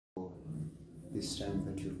this time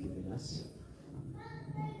that you've given us.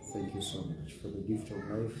 Thank you so much for the gift of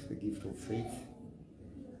life, the gift of faith.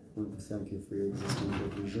 I want to thank you for your existing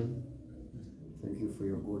provision. Thank you for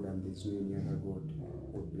your God, and there's no any other God.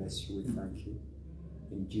 God bless you. We thank you.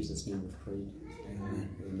 In Jesus' name we've prayed. Amen.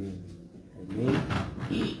 Amen. Amen.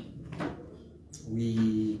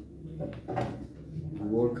 We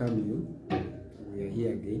welcome you. We are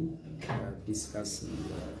here again discussing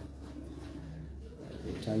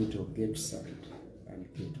the title GHETTOS and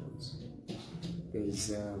GHETTOS.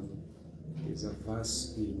 There's a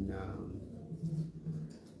verse in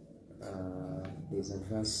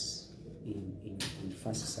in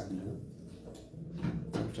 1 Samuel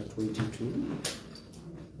chapter 22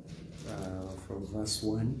 from verse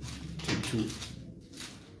 1 to 2.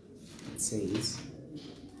 It says,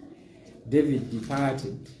 David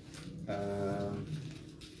departed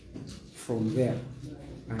from there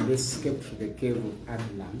and escaped to the cave of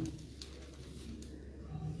Adullam.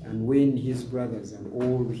 And when his brothers and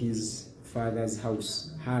all his father's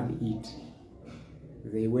house heard it,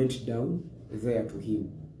 they went down there to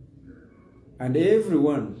him. And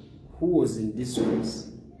everyone who was in distress,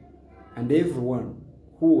 and everyone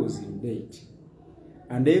who was in debt,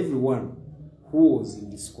 and everyone who was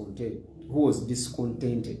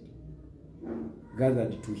discontented,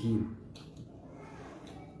 gathered to him.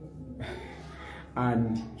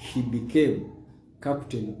 And he became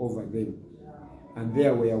captain over them. And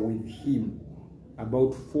there were with him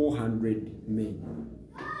about 400 men.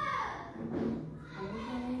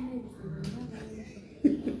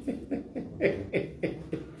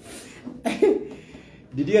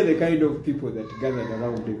 Did you hear the kind of people that gathered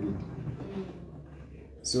around David?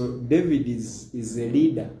 So David is a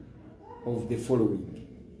leader of the following: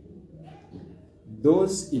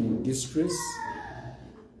 those in distress,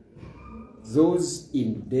 those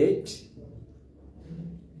in debt,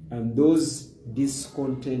 and those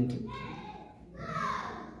discontented.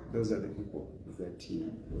 Those are the people that he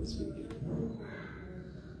was leading.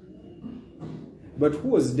 But who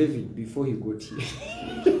was David before he got here?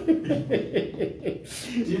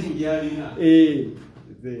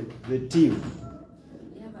 The team.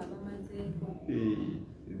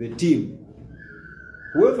 The team.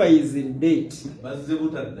 Whoever is in debt,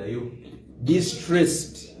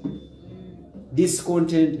 distressed,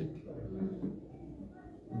 discontented,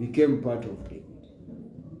 became part of David.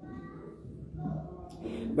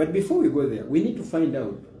 But before we go there, we need to find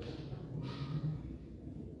out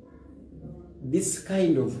this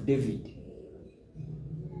kind of David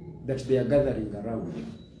that they are gathering around.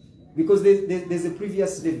 Because there's a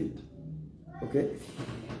previous David. Okay?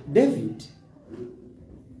 David,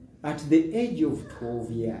 at the age of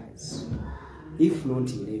 12 years, if not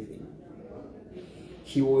 11,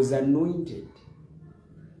 he was anointed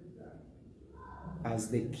as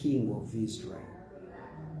the king of Israel.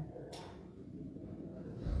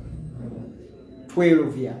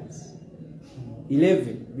 12 years.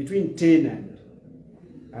 11, between 10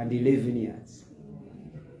 and 11 years.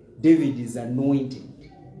 David is anointed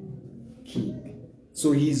king.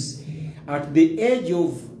 So he's at the age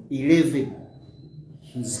of 11,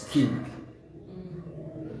 he's king.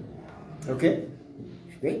 Okay?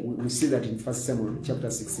 We see that in 1 Samuel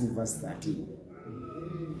chapter 16, verse 13.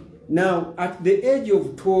 Now, at the age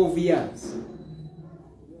of 12 years,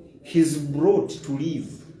 he's brought to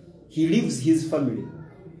live. He leaves his family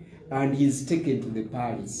and he's taken to the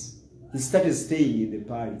palace. He started staying in the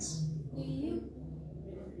palace.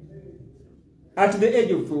 At the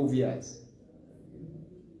age of 12 years.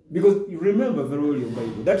 Because you remember very well your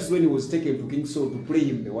Bible. That is when he was taken to King Saul to play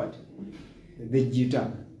him the what? The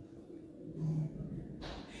guitar.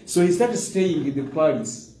 So he started staying in the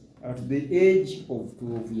palace at the age of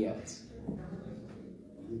 12 years.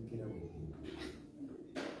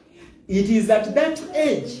 It is at that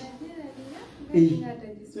age. You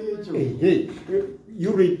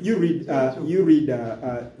read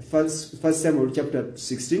First Samuel chapter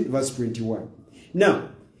 16, verse 21. Now,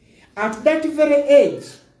 at that very age,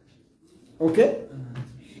 okay,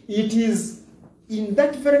 it is in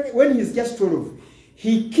that very, when he's just 12,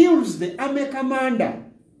 he kills the army commander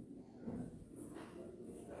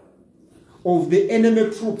of the enemy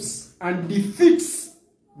troops and defeats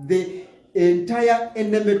the entire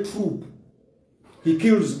enemy troop. He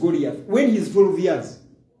kills Goliath when he's 12 years.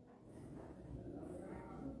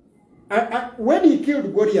 When he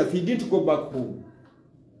killed Goliath, he didn't go back home.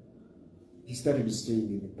 He started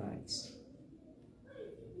staying in the palace.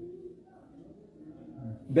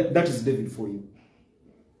 That is David for you.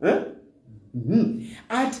 Huh?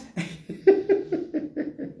 At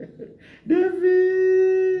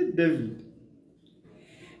David.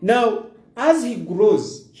 Now, as he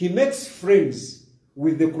grows, he makes friends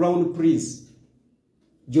with the crown prince,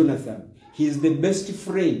 Jonathan. He is the best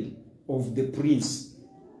friend of the prince.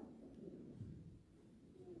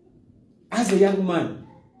 As a young man.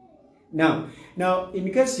 Now,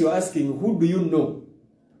 in case you're asking, who do you know?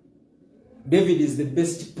 David is the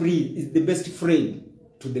best friend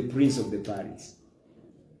to the prince of the Paris.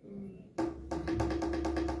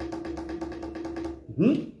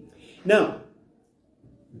 Now,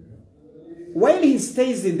 while he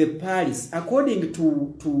stays in the palace, according to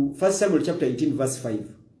 1 Samuel chapter 18, verse 5,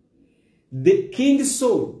 the King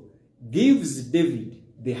Saul gives David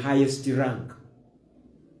the highest rank.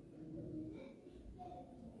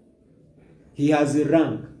 He has a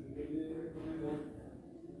rank.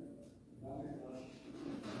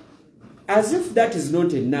 As if that is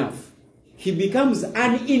not enough, he becomes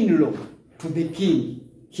an in-law to the king.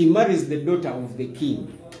 He marries the daughter of the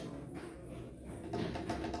king.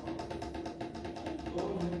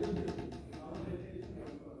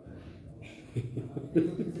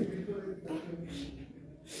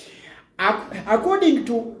 According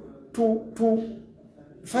to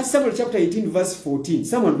 1 Samuel chapter 18, verse 14.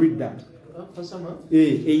 Someone read that. 1 Samuel?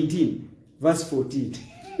 18, verse 14.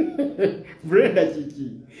 Brother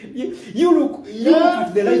Chichi, you look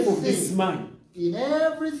at the life of this man. In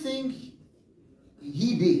everything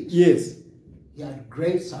he did, yes, he had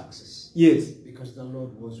great success. Yes. Because the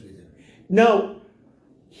Lord was with him. Now,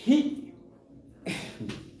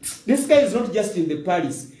 this guy is not just in the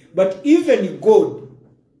palace, but even God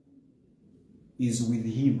is with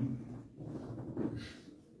him.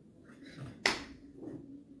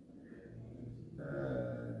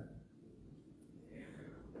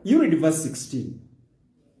 You read verse 16.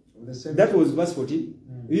 That was verse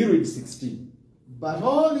 14. You read 16. But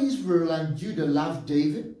all Israel and Judah loved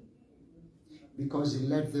David because he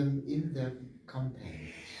led them in their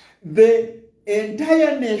campaign. The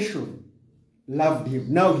entire nation loved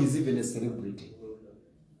him. Now he's even a celebrity.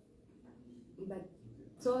 But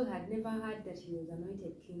Saul had never heard that he was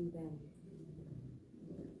anointed king then.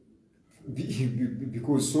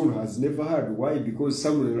 Because Saul has never heard. Why? Because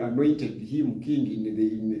Samuel anointed him king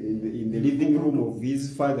in the living room of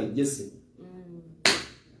his father Jesse.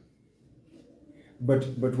 But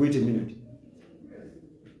wait a minute.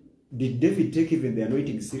 Did David take even the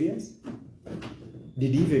anointing serious?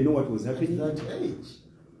 Did he even know what was happening? At that age?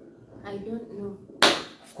 I don't know.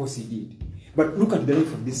 Of course he did. But look at the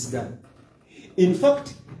life of this guy. In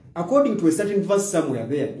fact, according to a certain verse somewhere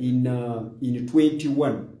there in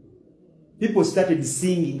 21, people started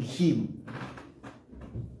singing him.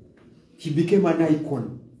 He became an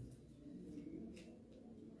icon.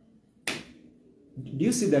 Do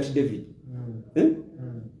you see that, David?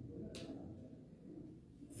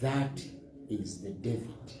 That is the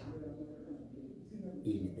David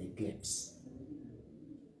in the gates.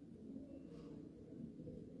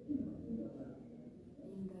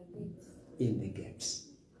 In the gates.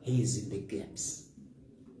 He is in the gates.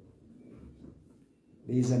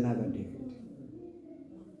 There is another David.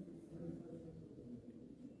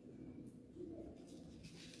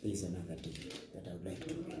 There is another David that I would like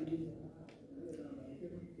to read.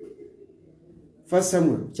 1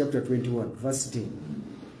 Samuel chapter 21, verse 10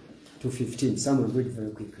 to 15. Someone read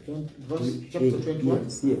very quickly. Chapter 21?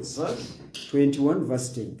 Yes. Verse? 21, verse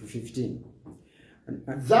 10 to 15.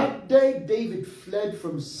 That day David fled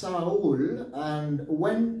from Saul and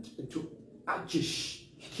went to Achish,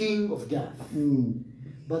 king of Gath.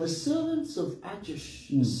 But the servants of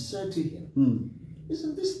Achish said to him,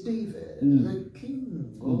 Isn't this David, the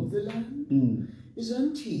king of the land?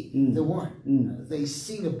 Isn't he the one they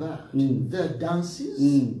sing about their dances?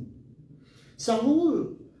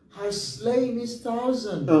 Saul has slain his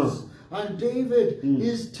thousands, and David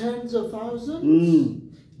his tens of thousands.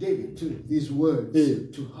 David took these words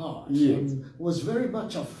to heart and was very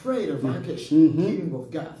much afraid of Achish, king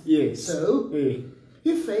of Gath. So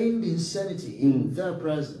he feigned insanity in their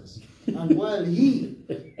presence. And while he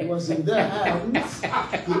was in their hands,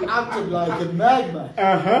 he acted like a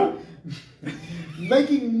madman,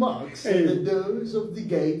 making marks on the doors of the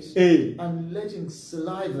gate and letting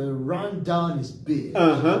saliva run down his beard.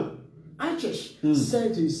 Achish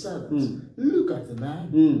said to his servants, Look at the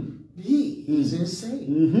man. He is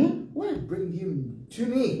insane. Why bring him to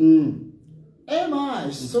me? Am I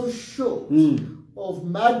so short of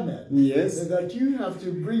madmen that you have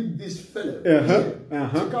to bring this fellow here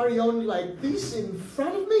to carry on like this in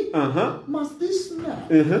front of me? Must this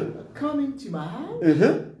man come into my house?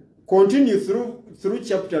 Continue through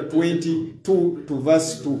chapter 22 to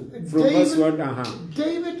verse 2. From verse 1.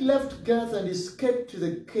 David left Gath and escaped to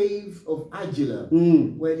the cave of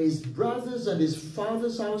Adullam. When his brothers and his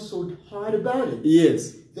father's household heard about it,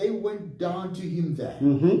 yes, they went down to him there.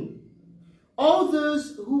 All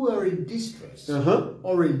those who were in distress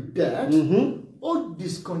or in debt or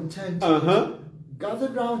discontented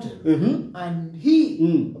gathered round him, and he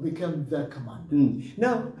became their commander.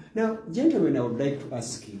 Now, gentlemen, I would like to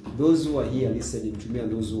ask you, those who are here listening to me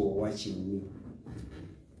and those who are watching me,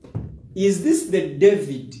 is this the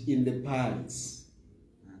David in the palace?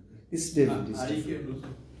 This David is different.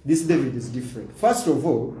 This David is different. First of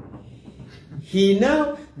all,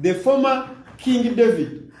 the former King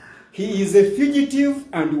David, he is a fugitive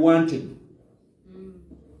and wanted.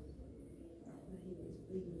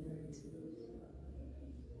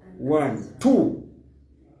 1, 2.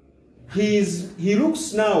 He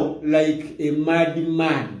looks now like a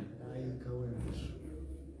madman.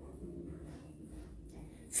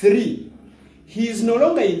 3. He is no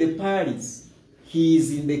longer in the palace. He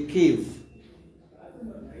is in the cave.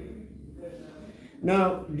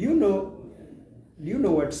 Now, do you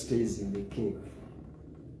know what stays in the cave?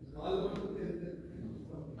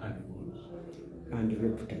 And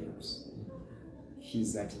reptiles.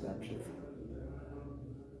 He's at that level.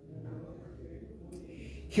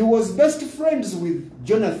 He was best friends with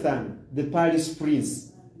Jonathan, the palace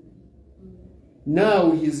prince.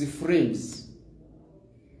 Now he's friends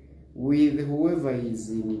with whoever is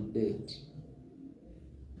in debt,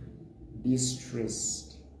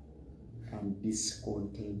 distressed, and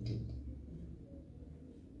discontented.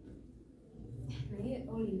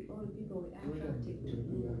 All people were attracted to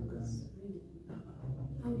him.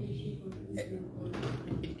 How did people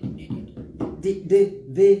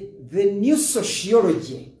The new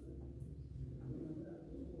sociology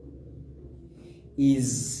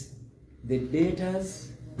is the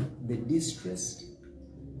debtors, the distressed,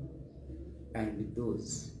 and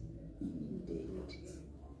those in debt.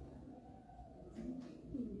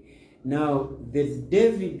 Now, the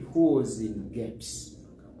David who was in GHETTOS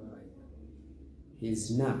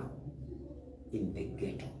is now in the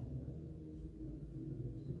ghetto.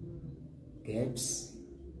 GHETTOS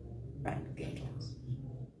and ghettos.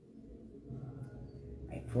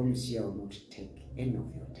 I promise you I will not take any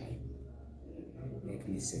of your time. Let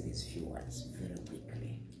me say these few words very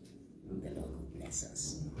quickly. And the Lord will bless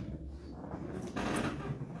us.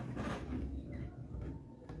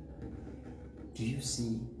 Do you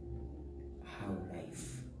see how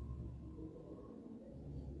life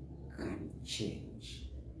can change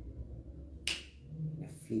in a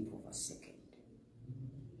flip of a second?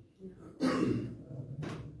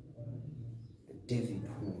 The David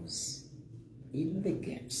was in the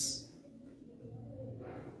GHETTOS,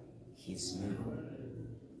 he's now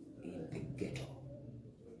in the ghetto.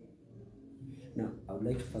 Now, I would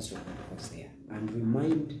like to first of all pause there and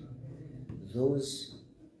remind those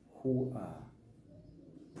who are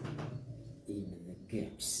in the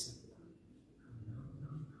GHETTOS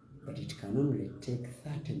that it can only take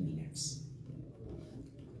 30 minutes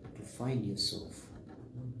to find yourself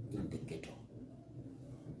in the ghetto.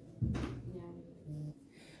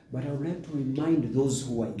 But I would like to remind those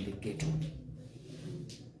who are in the ghetto,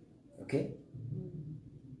 okay,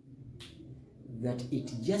 that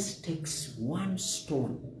it just takes one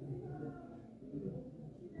stone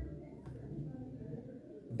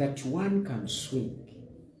that one can swing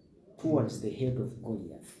towards the head of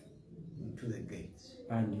Goliath. Into the gates.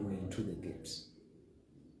 And you are into the gates.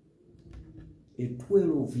 A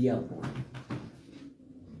 12-year boy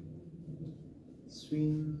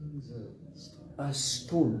swings a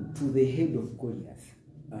stone to the head of Goliath,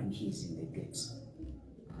 and he's in the gates.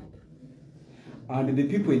 And the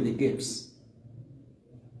people in the gates,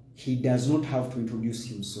 he does not have to introduce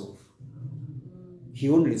himself. He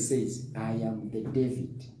only says, I am the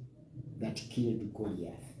David that killed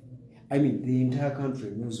Goliath. I mean, the entire country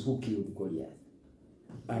knows who killed Goliath.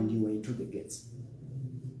 And you are into the gates.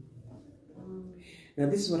 Now,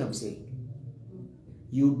 this is what I'm saying.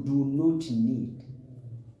 You do not need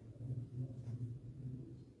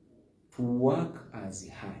to work as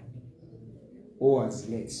hard or as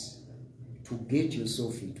less to get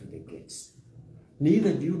yourself into the gates.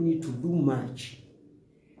 Neither do you need to do much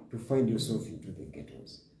to find yourself into the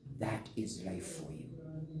ghettos. That is life for you.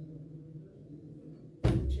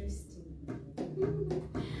 Interesting.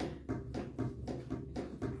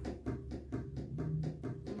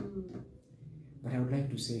 But I would like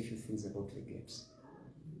to say a few things about the gates.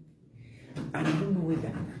 And I don't know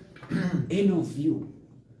whether any of you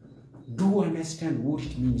do understand what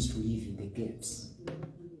it means to live in the gates.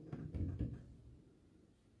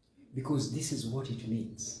 Because this is what it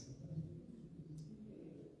means.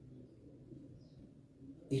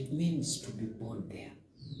 It means to be born there.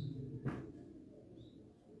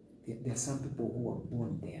 There are some people who are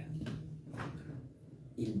born there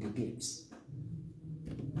in the gates.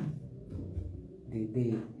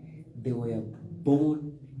 They were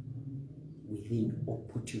born within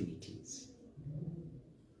opportunities.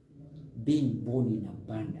 Being born in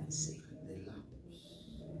abundance.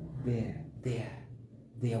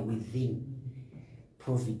 They are within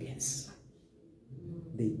providence.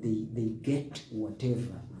 They get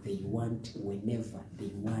whatever they want whenever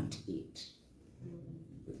they want it.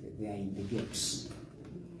 They are in the gates.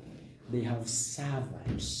 They have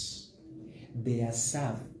servants. They are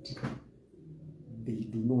served. They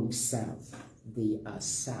do not serve. They are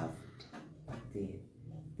served. They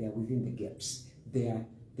are within the gates. The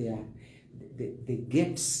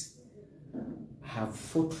gates have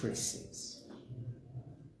fortresses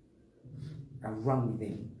around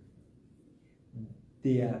them.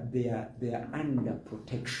 They are under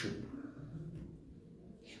protection.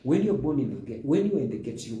 When you're born in the gate, when you're in the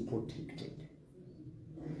gates, you're protected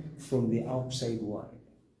from the outside world.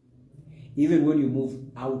 Even when you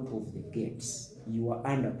move out of the gates, you are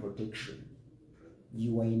under protection.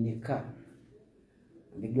 You are in a car,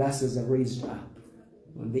 and the glasses are raised up,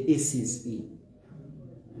 and the AC is in.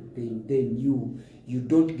 Then you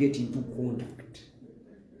don't get into contact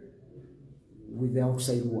with the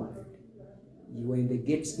outside world. You are in the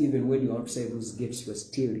gates. Even when you're outside those gates, you are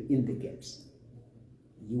still in the gates.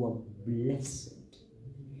 You are blessed.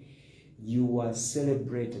 You are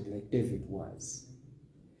celebrated like David was.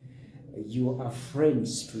 You are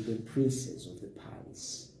friends to the princes of the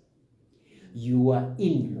palace. You are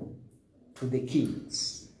in-law to the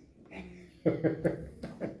kings.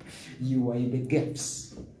 You are in the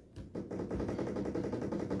gates.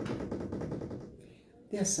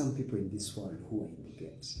 There are some people in this world who are in the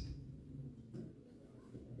gates.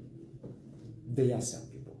 There are some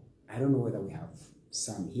people. I don't know whether we have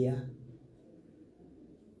some here.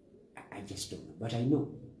 I just don't know. But I know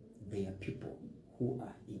there are people who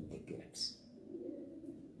are in the gates.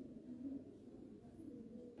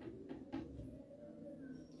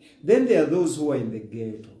 Then there are those who are in the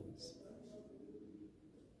ghettos.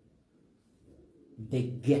 The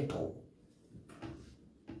ghetto.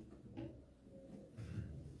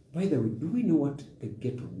 By the way, do we know what the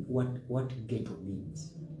ghetto, what ghetto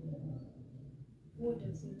means? What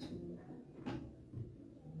does it mean?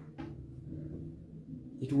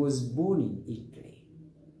 It was born in Italy,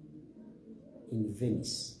 in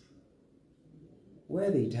Venice,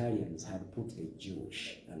 where the Italians had put the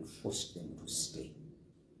Jewish and forced them to stay.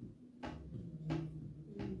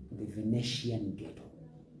 The Venetian ghetto.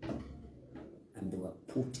 And they were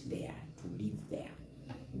put there to live there.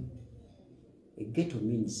 A ghetto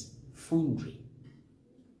means foundry.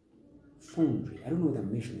 Foundry. I don't know whether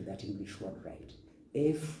I'm mentioning that English word right.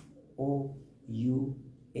 F-O-U-N-D-R-Y.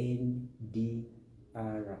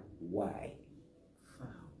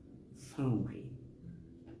 Foundry.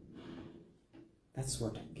 That's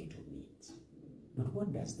what a ghetto means. But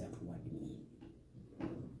what does that word mean?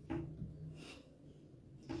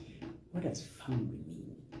 What does foundry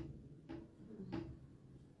mean?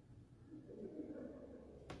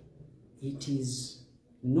 It is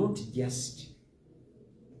not just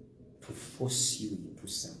to force you into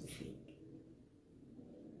something.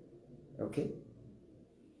 Okay?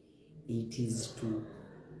 It is to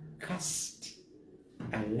cast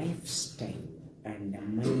a lifestyle and a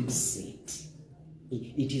mindset.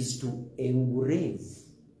 It is to engrave.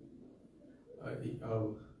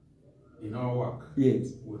 In our work,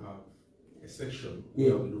 yes, we have a section yeah,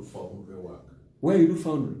 where we do foundry work. Where you do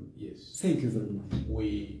foundry? Yes. Thank you very much.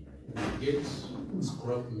 We get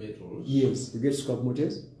scrap metals. Yes, you get scrap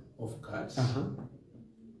metals of cards.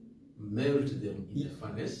 Melt them in the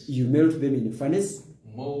furnace. You melt them in the furnace.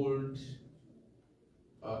 Mold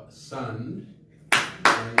sand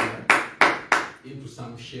into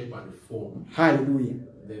some shape and form. Hallelujah.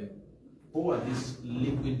 Then pour this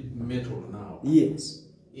liquid metal now. Yes.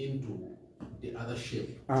 Into the other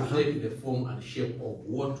shape. To take the form and shape of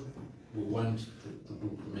what we want to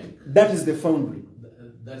make. That is the foundry.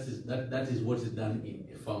 That is what is done in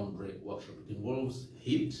a foundry workshop. It involves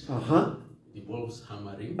heat. It involves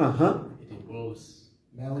hammering. It involves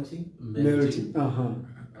melting.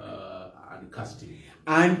 And casting.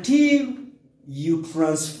 Until you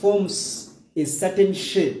transform a certain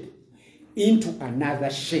shape into another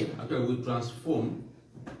shape. Actually, we transform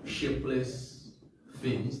shapeless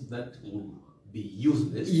things that would be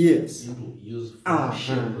useless, yes, into useful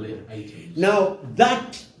shapeless items. Now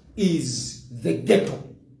that is the ghetto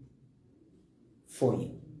for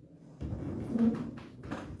you.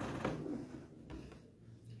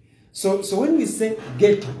 So when we say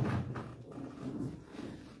ghetto,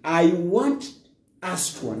 I want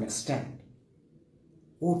us to understand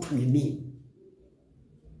what we mean.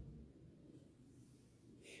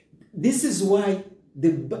 This is why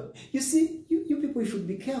you see, you people should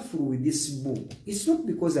be careful with this book. It's not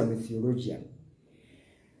because I'm a theologian,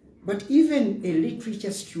 but even a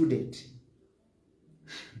literature student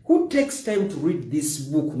who takes time to read this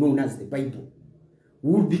book known as the Bible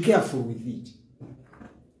will be careful with it.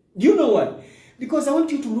 You know what? Because I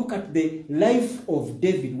want you to look at the life of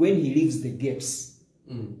David when he leaves the gates.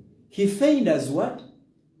 He feigned as what?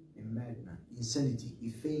 A madman. Insanity. He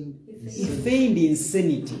feigned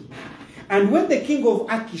insanity. And when the king of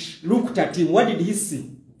Achish looked at him, what did he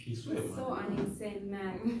see? He saw an insane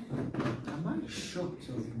man. Am I shocked?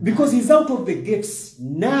 Because he's out of the gates.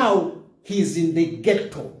 Now he's in the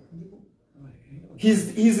ghetto.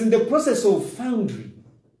 He's in the process of foundry.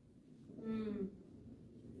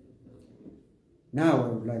 Now I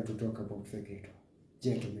would like to talk about the ghetto.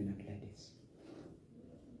 Gentlemen and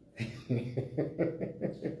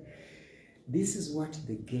ladies. This is what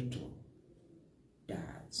the ghetto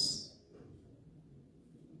does.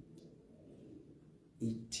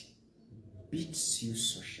 It beats you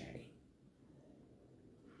socially,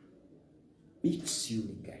 beats you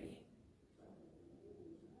legally,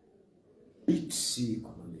 beats you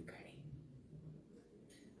economically,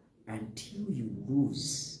 until you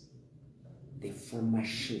lose the former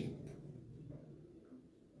shape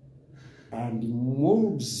and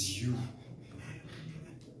molds you.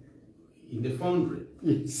 In the foundry,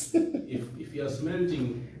 yes. if you are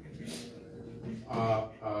smelting,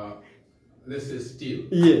 let's say steel,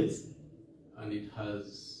 yes, and it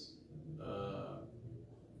has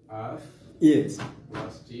earth, yes,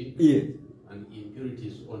 plastic, yes, and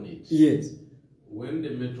impurities on it. yes. When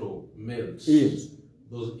the metal melts, yes,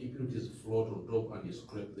 those impurities float on top and you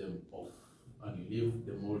scrape them off, and you leave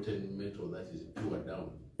the molten metal that is pure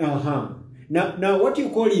down. Now what you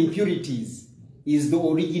call impurities is the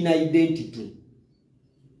original identity.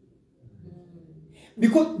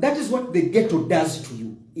 Because that is what the ghetto does to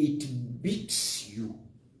you. It beats you,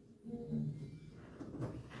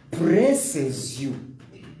 presses you,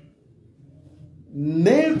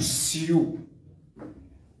 melts you,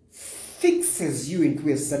 fixes you into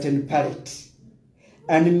a certain palette,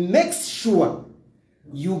 and makes sure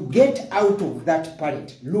you get out of that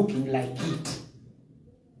palette looking like it.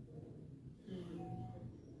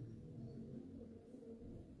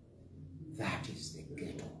 That is the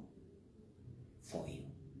ghetto for you.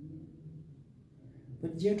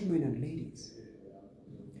 But gentlemen and ladies,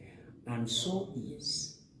 and so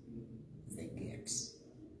is the gates.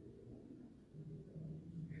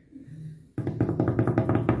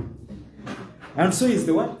 And so is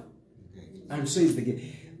the what? And so is the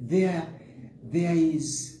gate. There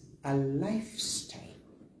is a lifestyle,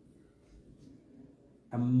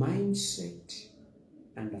 a mindset,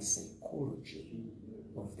 and a psychology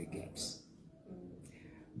of the gates.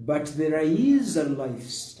 But there is a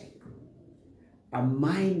lifestyle, a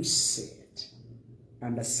mindset,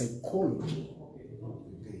 and a psychology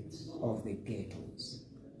of the ghettos.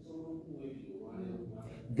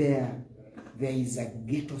 There is a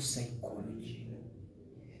ghetto psychology.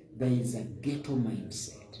 There is a ghetto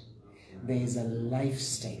mindset. There is a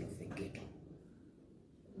lifestyle of the ghetto.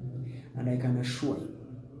 And I can assure you,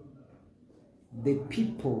 the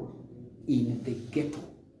people in the ghetto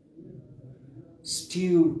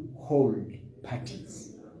still hold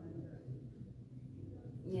parties.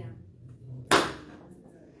 Yeah.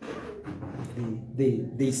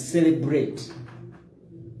 They celebrate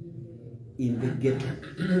in the ghetto.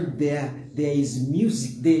 There is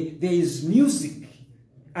music. There is music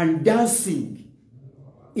and dancing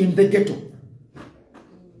in the ghetto.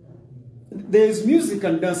 There is music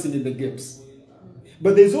and dancing in the ghettos.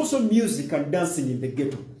 But there is also music and dancing in the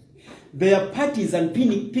ghetto. There are parties and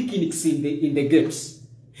picnics in the ghettos.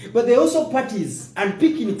 But there are also parties and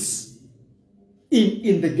picnics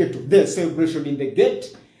in the ghetto. There is celebration in the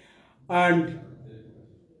ghetto. And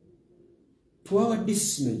to our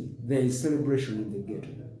dismay, there is celebration in the ghetto.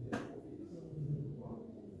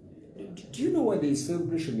 Do you know why there is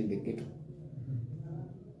celebration in the ghetto?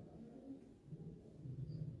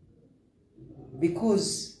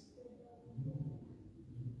 Because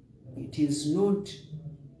it is not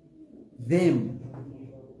them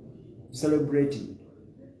celebrating.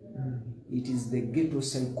 It is the ghetto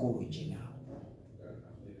psychology now.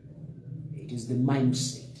 It is the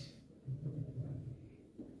mindset.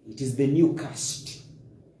 It is the new caste.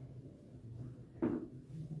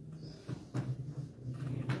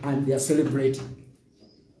 And they are celebrating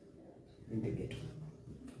in the ghetto.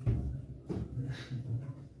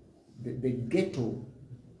 the ghetto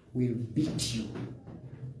will beat you,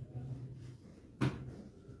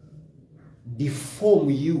 deform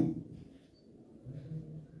you,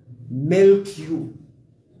 melt you,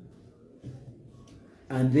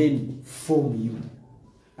 and then form you.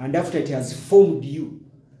 And after it has formed you,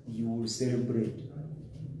 you will celebrate.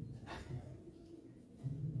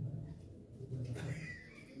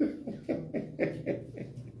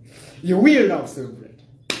 You will now celebrate.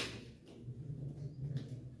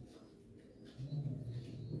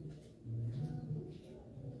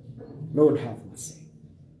 Lord have mercy.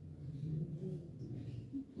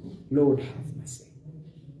 Lord have mercy.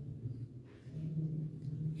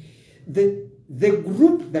 The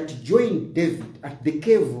group that joined David at the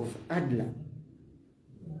cave of Adullam,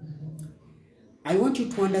 I want you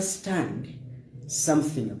to understand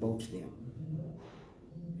something about them.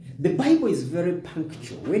 The Bible is very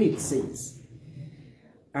punctual when it says,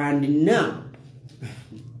 and now,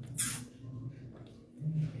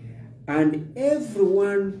 and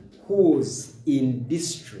everyone who was in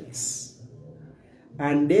distress,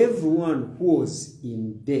 and everyone who was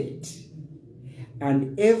in debt,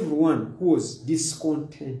 and everyone who was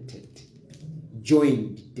discontented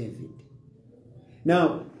joined David.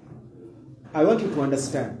 Now, I want you to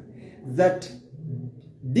understand that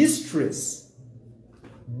distress,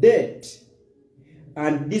 debt,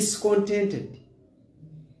 and discontented,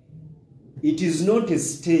 it is not a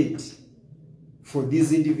state for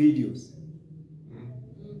these individuals.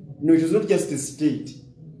 No, it is not just a state.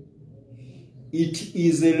 It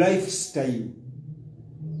is a lifestyle.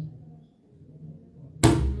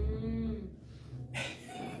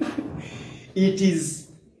 It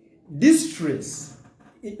is distress.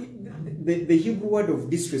 The Hebrew word of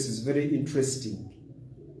distress is very interesting.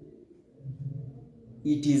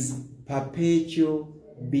 It is perpetual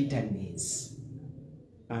bitterness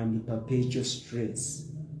and perpetual stress.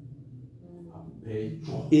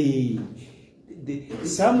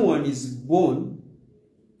 Someone is born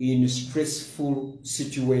in stressful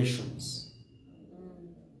situations.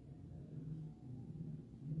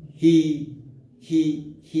 He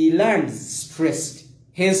learns stressed,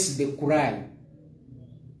 hence the cry.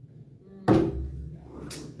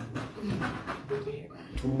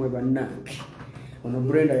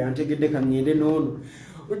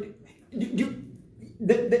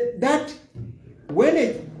 That when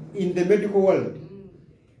in the medical world,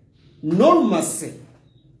 normalcy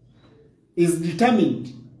is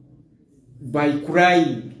determined by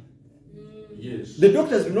crying. Yes. The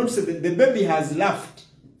doctors do not say that the baby has laughed.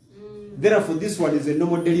 Therefore, this one is a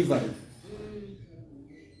normal delivery.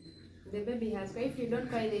 The baby has cried. If you don't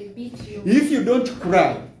cry, they beat you. If you don't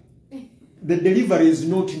cry, the delivery is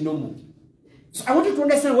not normal. So I want you to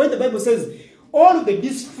understand when the Bible says all the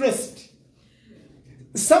distressed,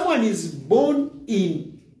 someone is born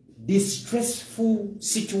in distressful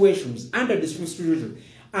situations, under distressful situations,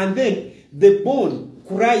 and then the bone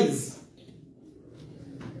cries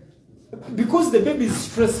because the baby is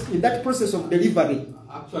stressed in that process of delivery.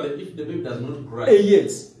 Actually, if the baby does not cry,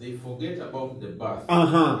 yes, they forget about the birth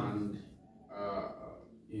and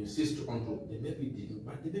insist on to the baby didn't,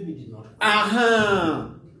 but the baby did not cry.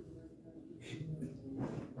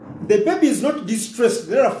 The baby is not distressed,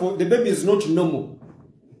 therefore the baby is not normal.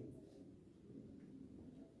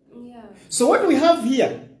 Yeah. So what we have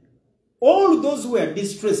here, all those who are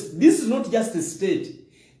distressed, this is not just a state,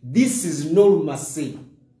 this is normalcy.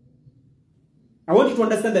 I want you to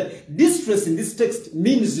understand that distress in this text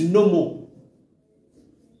means normal.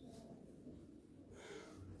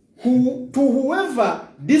 To whoever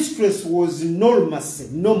distress was normalcy,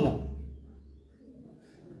 normal,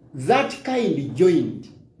 that kind joined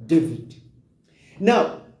David.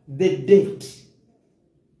 Now, the debt,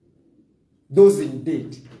 those in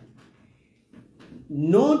debt,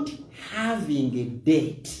 not having a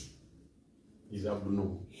debt is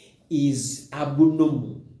abnormal.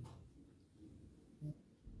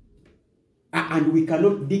 And we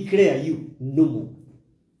cannot declare you normal.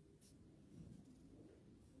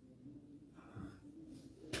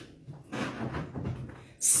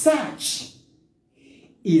 Such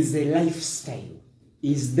is a lifestyle,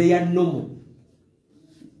 is their normal.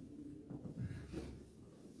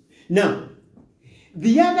 Now,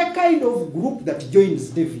 the other kind of group that joins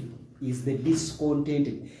David is the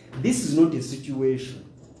discontented. This is not a situation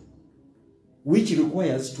which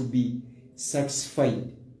requires to be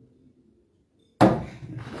satisfied.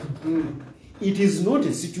 It is not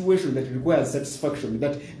a situation that requires satisfaction.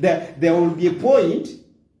 That there will be a point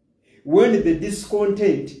when the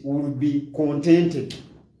discontent will be contented.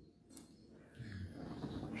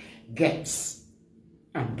 GHETTOS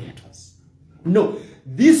and GHETTOS. No,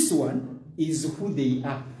 this one is who they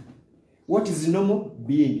are. What is normal?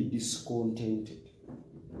 Being discontented.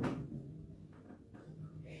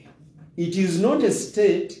 It is not a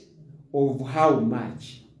state of how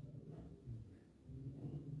much.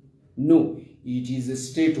 No, it is a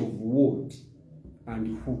state of what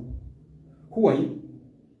and who. Who are you?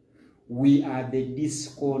 We are the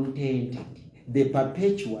discontented, the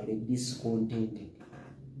perpetually discontented.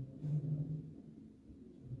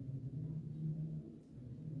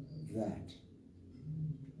 That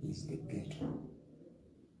is the ghetto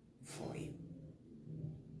for you.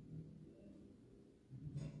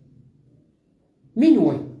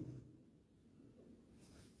 Meanwhile,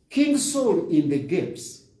 King Saul in the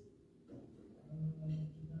gaps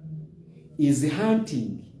is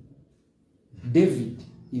hunting David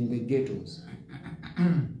in the ghettos.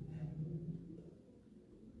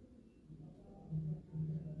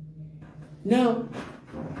 Now,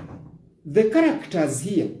 the characters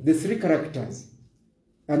here, the three characters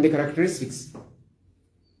and the characteristics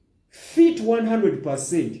fit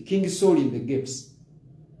 100% King Saul in the gaps.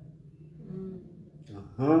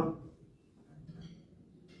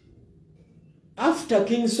 After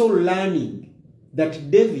King Saul learning that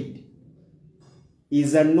David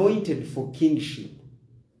is anointed for kingship,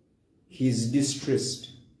 he is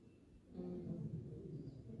distressed.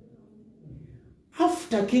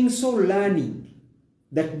 After King Saul learning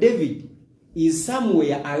that David is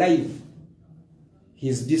somewhere alive, he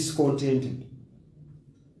is discontented.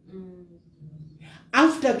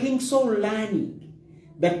 After King Saul learning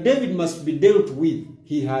that David must be dealt with,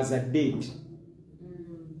 he has a date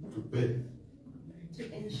To pay.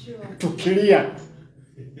 To ensure. to clear.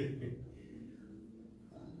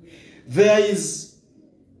 There is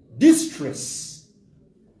distress,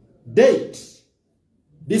 date,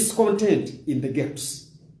 discontent in the gaps.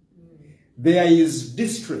 There is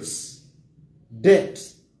distress, debt,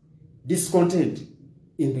 discontent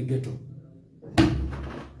in the ghetto.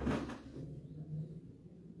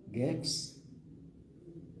 Gaps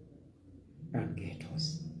and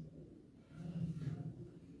ghettos.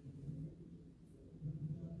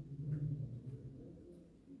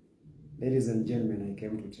 Ladies and gentlemen, I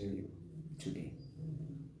came to tell you today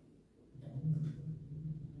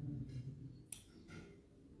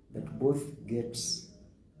that both gaps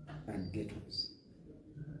and ghettos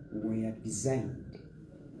were designed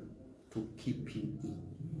to keep you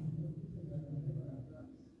in.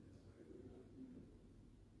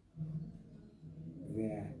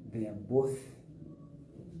 They are both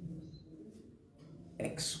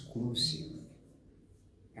exclusive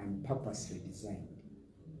and purposely designed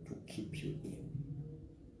to keep you in.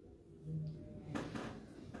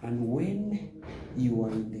 And when you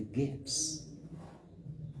are in the gaps,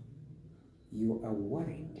 you are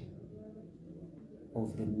worried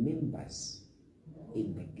of the members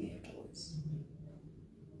in the ghettos.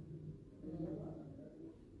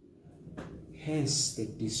 Hence the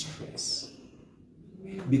distress.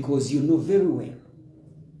 Because you know very well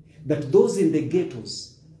that those in the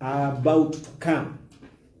ghettos are about to come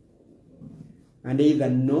and either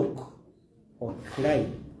knock or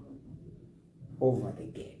climb over the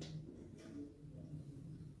gate.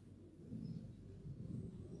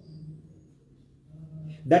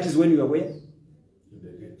 That is when you are where?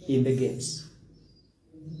 In the gates.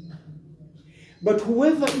 But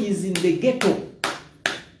whoever is in the ghetto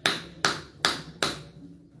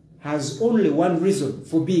has only one reason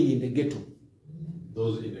for being in the ghetto.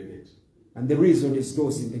 Those in the gate. And the reason is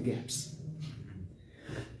those in the gaps.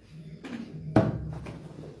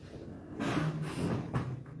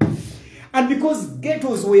 And because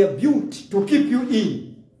ghettos were built to keep you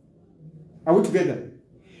in, are we together?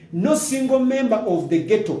 No single member of the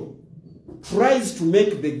ghetto tries to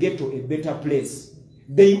make the ghetto a better place.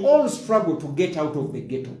 They all struggle to get out of the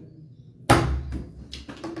ghetto.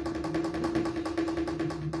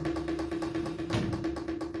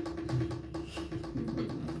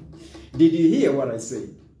 Did you hear what I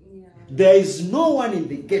said? Yeah. There is no one in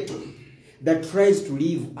the ghetto that tries to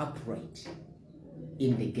live upright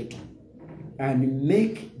in the ghetto and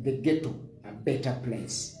make the ghetto a better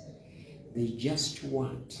place. They just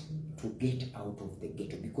want to get out of the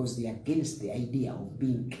ghetto because they are against the idea of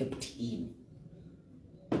being kept in.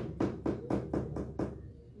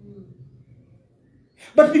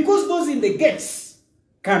 But because those in the gates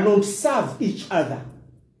cannot serve each other,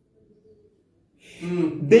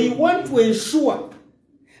 they want to ensure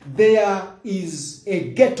there is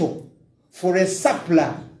a ghetto for a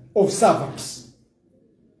supply of servants.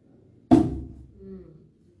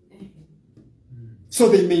 So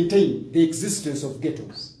they maintain the existence of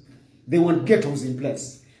ghettos. They want ghettos in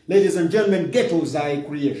place. Ladies and gentlemen, ghettos are a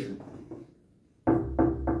creation.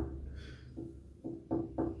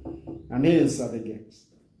 And And hence are the gates.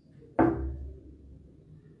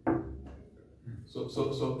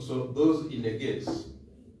 So those in the gates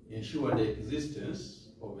ensure the existence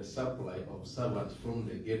of a supply of servants from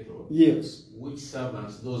the ghetto. Yes. Which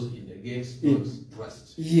servants those in the gates don't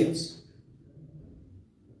trust. Yes.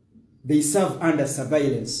 They serve under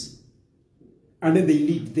surveillance. And then they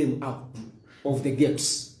lead them out of the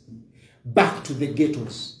gates, back to the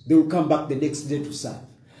ghettos. They will come back the next day to serve.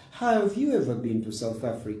 Have you ever been to South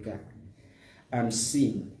Africa and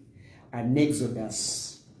seen an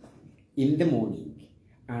exodus in the morning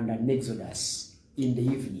and an exodus in the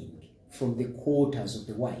evening from the quarters of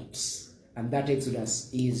the whites? And that exodus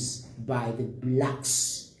is by the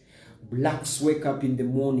blacks. Blacks wake up in the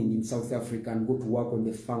morning in South Africa and go to work on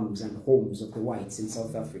the farms and homes of the whites in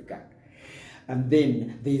South Africa. And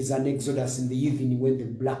then there is an exodus in the evening when the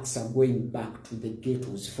blacks are going back to the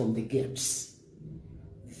ghettos from the gates.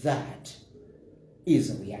 That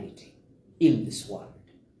is a reality in this world.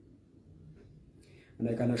 And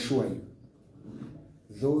I can assure you,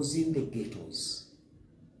 those in the ghettos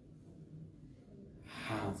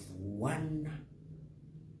have one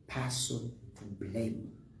person to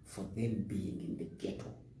blame for them being in the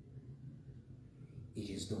ghetto. It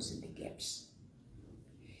is those in the gates.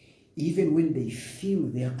 Even when they fill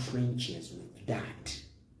their trenches with dirt,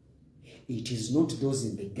 it is not those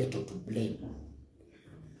in the ghetto to blame.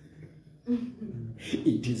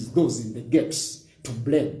 It is those in the gates to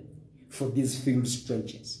blame for these filled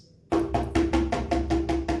trenches.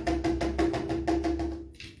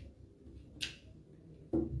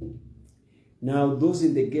 Now, those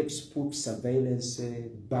in the gates put surveillance,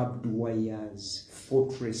 barbed wires,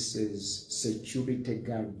 fortresses, security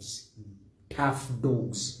guards, tough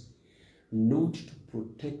dogs, not to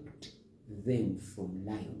protect them from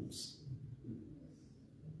lions,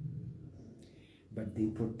 but they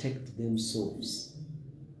protect themselves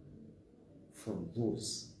from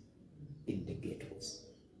those in the ghettos.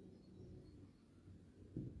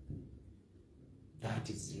 That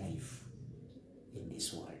is life in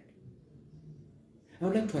this world. I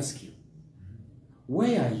would like to ask you,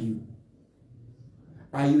 where are you?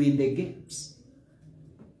 Are you in the gates?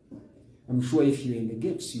 I'm sure if you're in the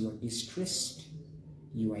gates, you are distressed,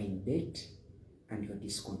 you are in debt, and you are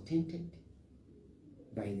discontented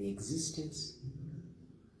by the existence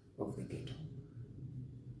of the ghetto.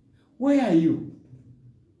 Where are you?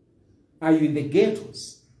 Are you in the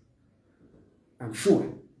ghettos? I'm sure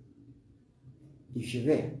if you're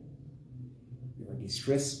there, you are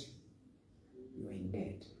distressed, you are in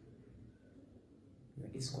debt, you are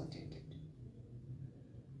discontented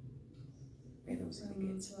by those in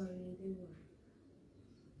the gates.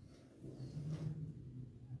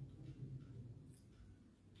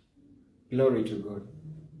 Glory to God.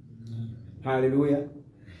 Hallelujah.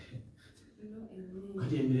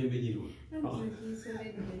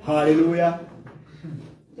 Hallelujah.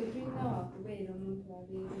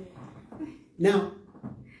 Now,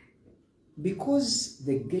 because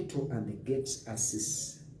the ghetto and the gates are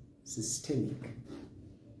systemic,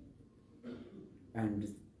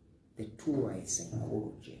 and the two are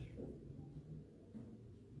psychology,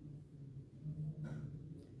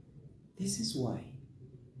 this is why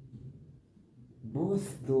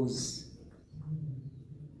both those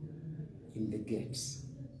in the gates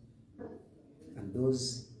and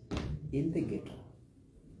those in the ghetto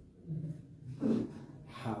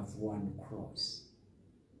have one cross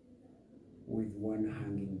with one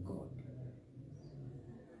hanging God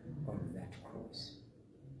on that cross.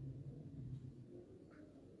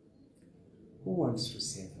 Who wants to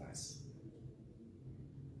save us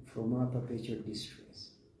from our perpetual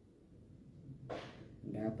distress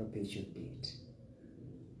and our perpetual debt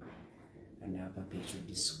and our perpetual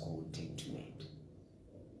discontentment?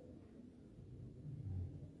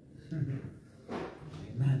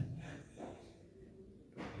 Amen.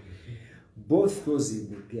 Both those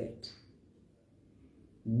in the gate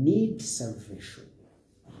need salvation,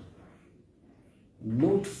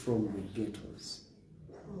 not from the ghettos.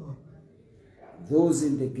 Those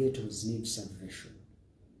in the ghettos need salvation,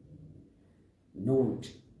 not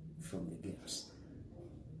from the gates.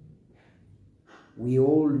 We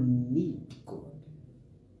all need God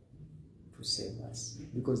to save us,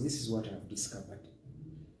 because this is what I've discovered.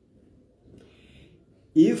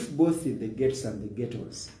 If both in the gates and the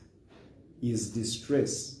ghettos is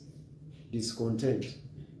distress, discontent,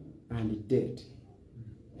 and debt,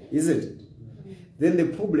 isn't it? Then the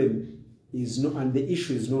problem is not, and the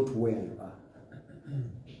issue is not where you are.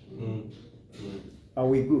 Are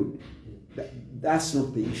we good? That's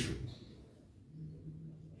not the issue.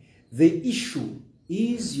 The issue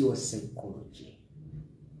is your psychology,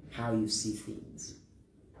 how you see things.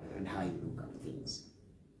 and how you look at things.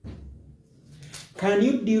 Can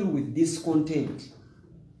you deal with discontent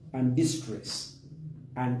and distress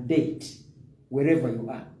and debt wherever you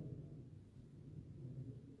are?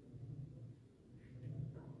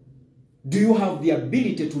 Do you have the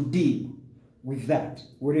ability to deal with that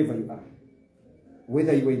wherever you are?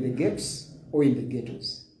 Whether you are in the gaps or in the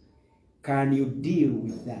ghettos. Can you deal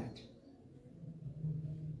with that?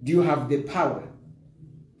 Do you have the power?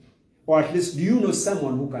 Or at least do you know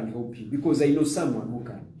someone who can help you? Because I know someone who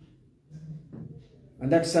can.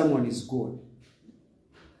 And that someone is God.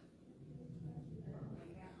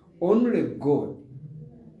 Only God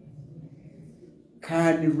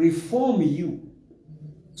can reform you.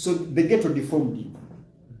 So the ghetto deformed you.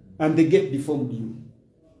 And the gate deformed you.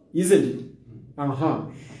 Isn't it?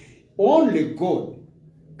 Only God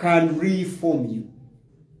can reform you.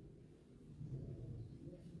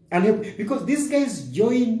 And because these guys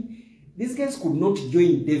could not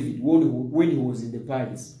join David when he was in the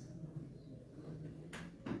palace.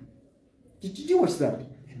 Did you watch that?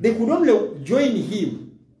 They could only join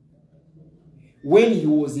him when he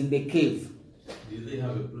was in the cave. Did they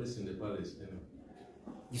have a place in the palace?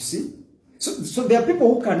 You see? So there are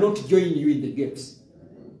people who cannot join you in the gates.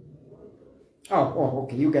 Oh,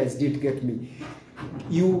 okay, you guys did get me.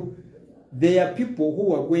 There are people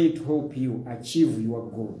who are going to help you achieve your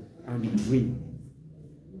goal and dream.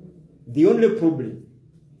 The only problem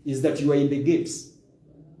is that you are in the gates.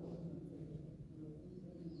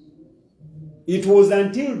 It was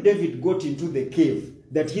until David got into the cave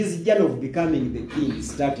that his journey of becoming the king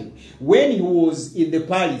started. When he was in the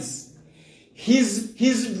palace, his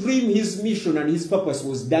dream, his mission, and his purpose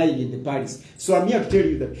was dying in the palace. So I'm here to tell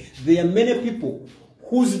you that there are many people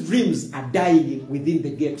whose dreams are dying within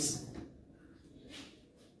the gates.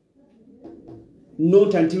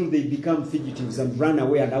 Not until they become fugitives and run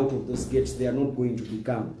away and out of those gates, they are not going to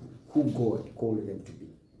become who God called them to be.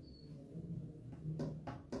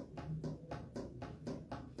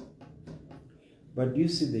 But do you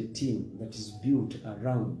see the team that is built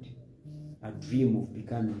around a dream of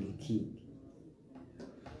becoming a king?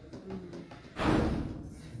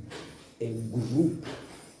 A group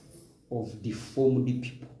of deformed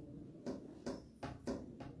people.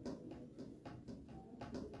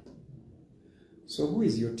 So who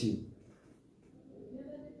is your team?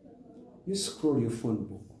 You scroll your phone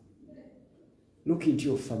book, look into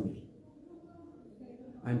your family,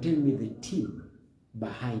 and tell me the team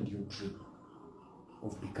behind your dream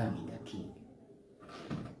of becoming a king.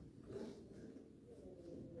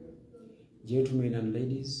 Gentlemen and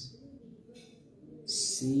ladies,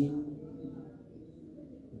 sin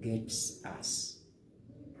gets us.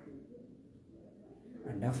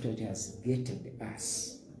 And after it has getted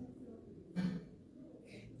us,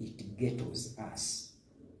 it ghettos us.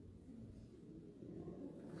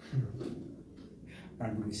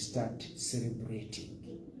 And we start celebrating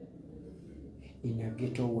in a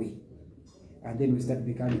ghetto way. And then we start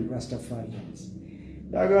becoming Rastafarians.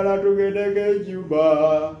 Dagala tugedege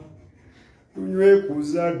juba, tunywe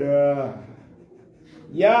kuzada.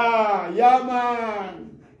 Yeah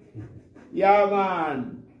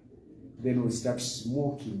man. Then we start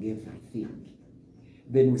smoking everything.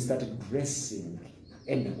 Then we start dressing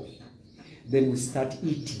anyway. Then we start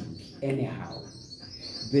eating anyhow.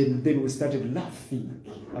 Then we started laughing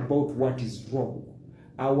about what is wrong.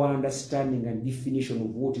 Our understanding and definition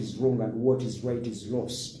of what is wrong and what is right is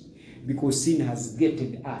lost. Because sin has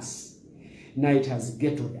getted us. Now it has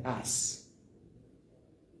ghettoed us.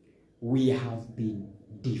 We have been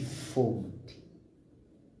deformed.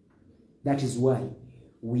 That is why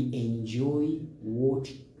we enjoy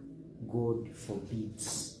what God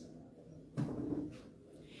forbids.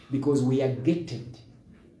 Because we are getted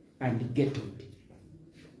and ghettoed.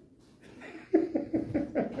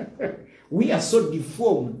 We are so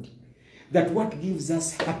deformed that what gives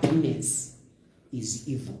us happiness is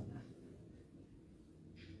evil.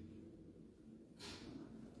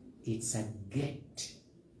 It's a get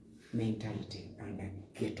mentality and a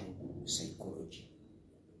ghetto psychology.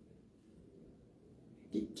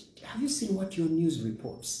 Have you seen what your news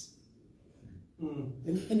reports?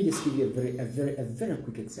 Let me just give you a very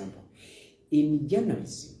quick example. In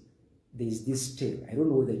journalism, there is this tale. I don't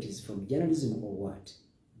know whether it is from journalism or what.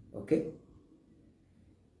 Okay?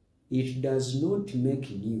 It does not make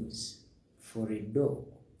news for a dog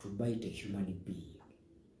to bite a human being.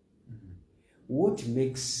 What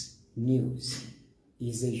makes news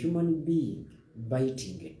is a human being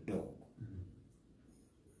biting a dog.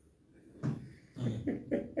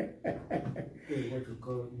 What we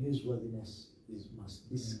call newsworthiness must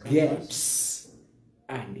be Gets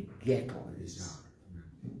and get-ons.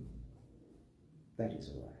 That is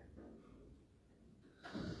why.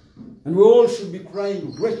 And we all should be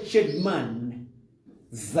crying, wretched man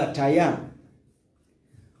that I am.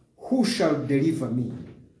 Who shall deliver me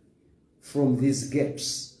from these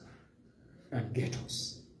gates and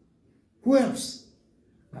ghettos? Who else?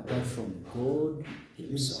 Apart from God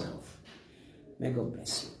himself. May God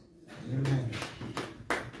bless you. Amen.